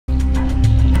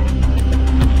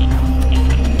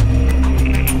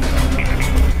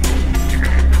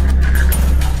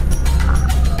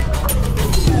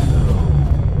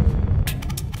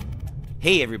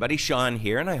Hey everybody, Sean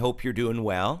here, and I hope you're doing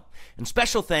well. And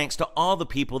special thanks to all the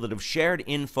people that have shared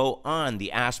info on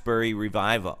the Asbury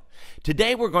Revival.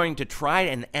 Today we're going to try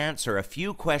and answer a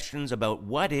few questions about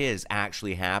what is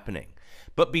actually happening.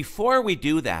 But before we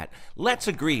do that, let's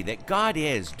agree that God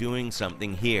is doing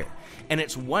something here. And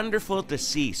it's wonderful to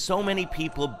see so many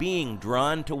people being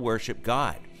drawn to worship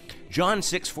God. John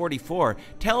 6:44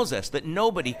 tells us that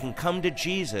nobody can come to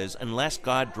Jesus unless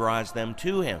God draws them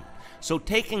to him. So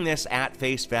taking this at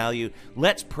face value,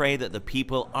 let's pray that the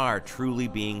people are truly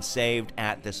being saved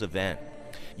at this event.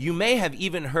 You may have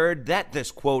even heard that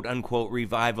this quote-unquote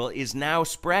revival is now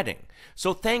spreading.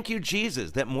 So thank you,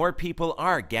 Jesus, that more people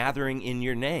are gathering in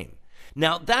your name.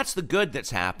 Now, that's the good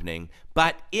that's happening,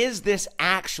 but is this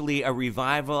actually a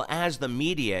revival as the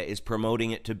media is promoting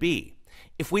it to be?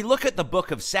 If we look at the book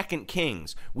of 2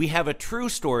 Kings, we have a true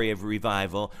story of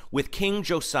revival with King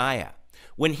Josiah.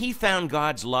 When he found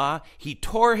God's law, he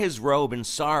tore his robe in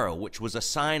sorrow, which was a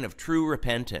sign of true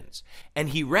repentance, and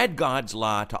he read God's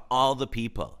law to all the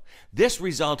people. This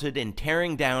resulted in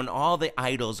tearing down all the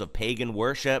idols of pagan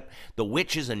worship, the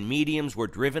witches and mediums were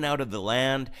driven out of the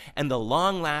land, and the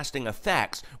long-lasting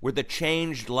effects were the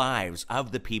changed lives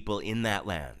of the people in that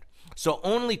land. So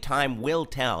only time will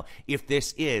tell if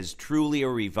this is truly a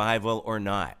revival or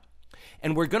not.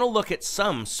 And we're going to look at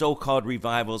some so-called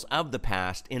revivals of the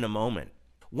past in a moment.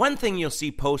 One thing you'll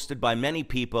see posted by many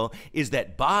people is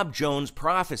that Bob Jones'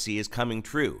 prophecy is coming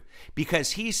true,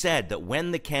 because he said that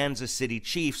when the Kansas City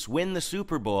Chiefs win the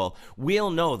Super Bowl, we'll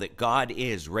know that God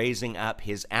is raising up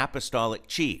his apostolic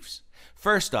chiefs.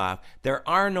 First off, there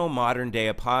are no modern-day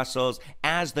apostles,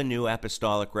 as the New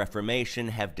Apostolic Reformation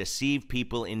have deceived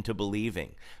people into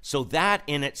believing. So that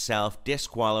in itself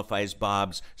disqualifies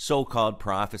Bob's so-called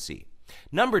prophecy.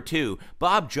 Number two,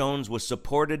 Bob Jones was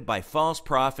supported by false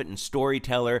prophet and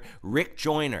storyteller Rick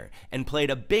Joyner and played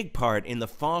a big part in the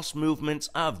false movements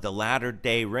of the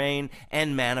Latter-day Reign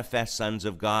and Manifest Sons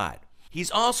of God. He's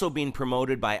also been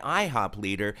promoted by IHOP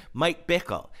leader Mike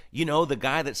Bickle, you know, the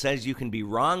guy that says you can be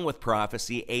wrong with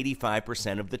prophecy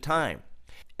 85% of the time.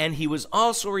 And he was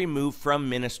also removed from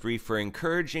ministry for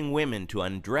encouraging women to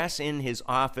undress in his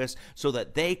office so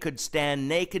that they could stand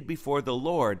naked before the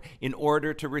Lord in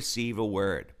order to receive a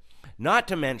word. Not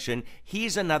to mention,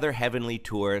 he's another heavenly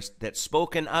tourist that's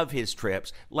spoken of his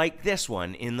trips like this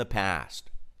one in the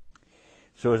past.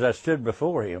 So as I stood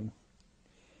before him,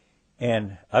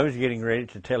 and I was getting ready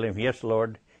to tell him, yes,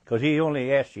 Lord, because he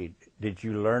only asked you, did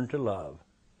you learn to love?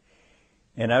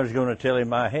 And I was going to tell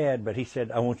him I had, but he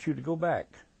said, I want you to go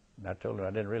back. And I told him I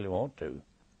didn't really want to.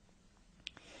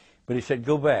 But he said,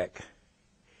 go back,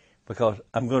 because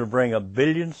I'm going to bring 1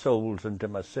 billion souls into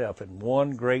myself in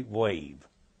one great wave.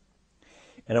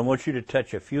 And I want you to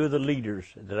touch a few of the leaders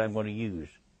that I'm going to use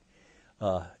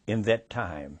in that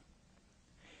time.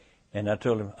 And I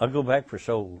told him, I'll go back for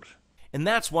souls. And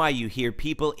that's why you hear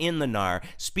people in the NAR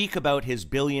speak about his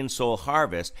billion-soul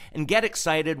harvest and get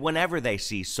excited whenever they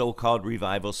see so-called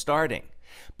revival starting.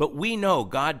 But we know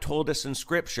God told us in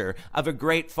Scripture of a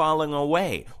great falling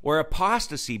away or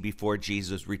apostasy before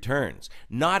Jesus returns,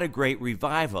 not a great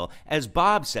revival, as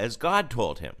Bob says God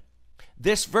told him.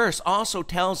 This verse also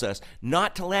tells us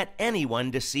not to let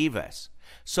anyone deceive us.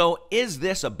 So is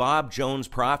this a Bob Jones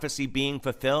prophecy being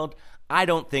fulfilled? I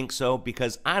don't think so,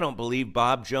 because I don't believe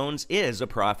Bob Jones is a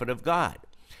prophet of God.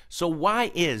 So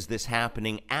why is this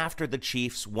happening after the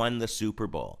Chiefs won the Super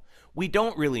Bowl? We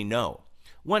don't really know.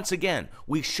 Once again,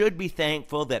 we should be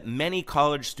thankful that many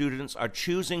college students are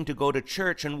choosing to go to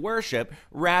church and worship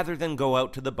rather than go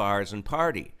out to the bars and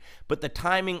party. But the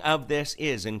timing of this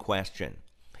is in question.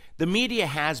 The media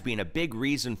has been a big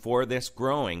reason for this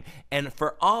growing, and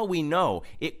for all we know,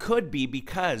 it could be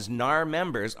because NAR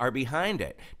members are behind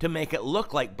it, to make it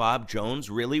look like Bob Jones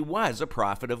really was a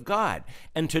prophet of God,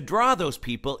 and to draw those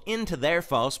people into their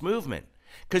false movement.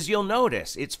 Because you'll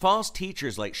notice it's false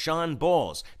teachers like Sean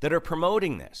Bowles that are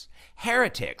promoting this,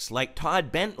 heretics like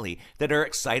Todd Bentley that are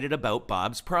excited about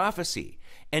Bob's prophecy.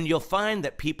 And you'll find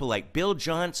that people like Bill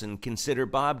Johnson consider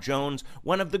Bob Jones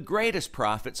one of the greatest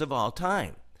prophets of all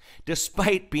time,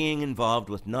 despite being involved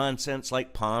with nonsense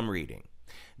like palm reading.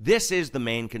 This is the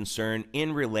main concern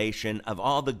in relation of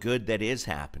all the good that is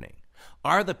happening.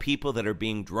 Are the people that are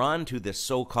being drawn to this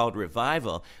so-called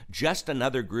revival just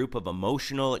another group of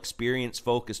emotional,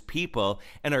 experience-focused people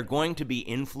and are going to be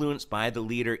influenced by the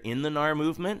leader in the NAR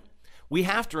movement? We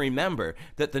have to remember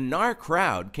that the NAR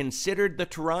crowd considered the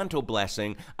Toronto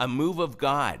blessing a move of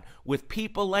God, with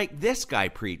people like this guy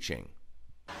preaching.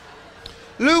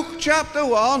 Luke chapter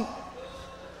 1,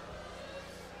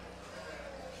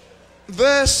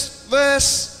 verse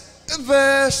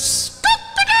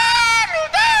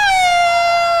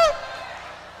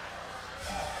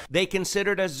They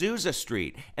considered Azusa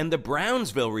Street and the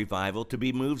Brownsville Revival to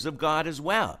be moves of God as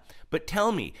well. But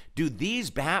tell me, do these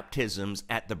baptisms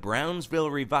at the Brownsville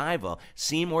Revival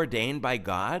seem ordained by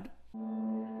God?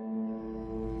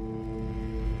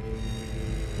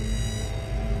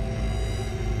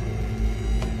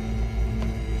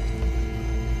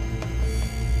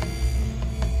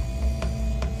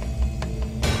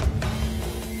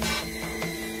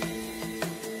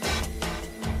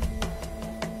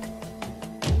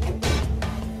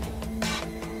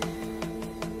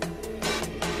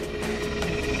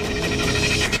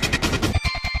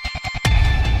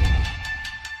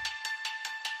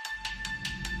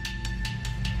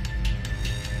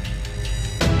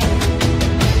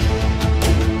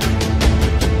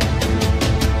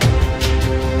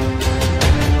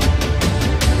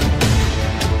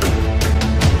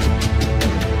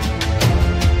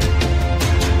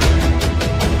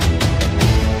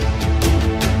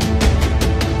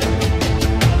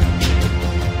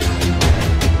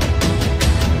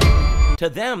 To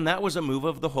them, that was a move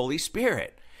of the Holy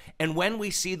Spirit. And when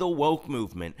we see the woke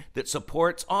movement that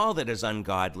supports all that is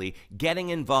ungodly getting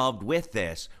involved with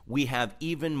this, we have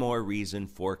even more reason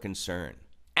for concern.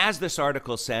 As this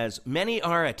article says, many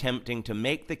are attempting to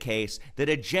make the case that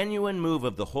a genuine move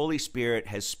of the Holy Spirit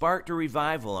has sparked a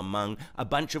revival among a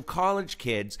bunch of college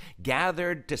kids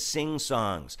gathered to sing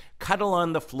songs, cuddle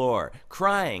on the floor,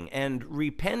 crying and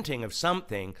repenting of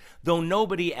something, though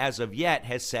nobody as of yet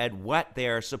has said what they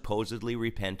are supposedly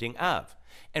repenting of.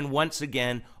 And once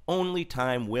again, only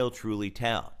time will truly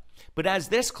tell. But as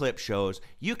this clip shows,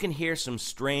 you can hear some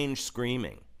strange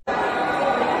screaming.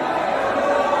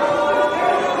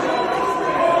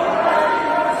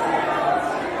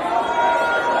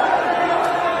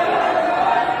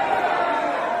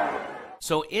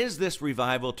 So is this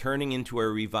revival turning into a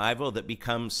revival that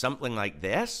becomes something like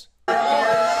this?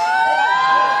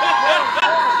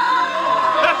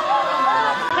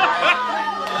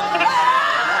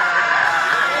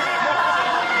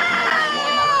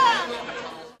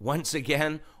 Once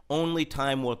again, only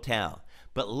time will tell.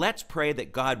 But let's pray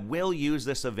that God will use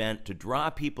this event to draw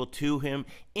people to Him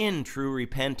in true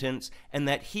repentance, and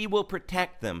that He will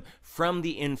protect them from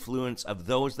the influence of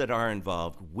those that are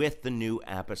involved with the new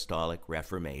apostolic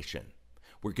reformation.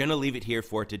 We're going to leave it here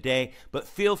for today, but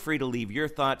feel free to leave your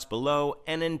thoughts below,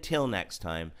 and until next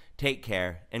time, take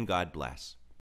care and God bless.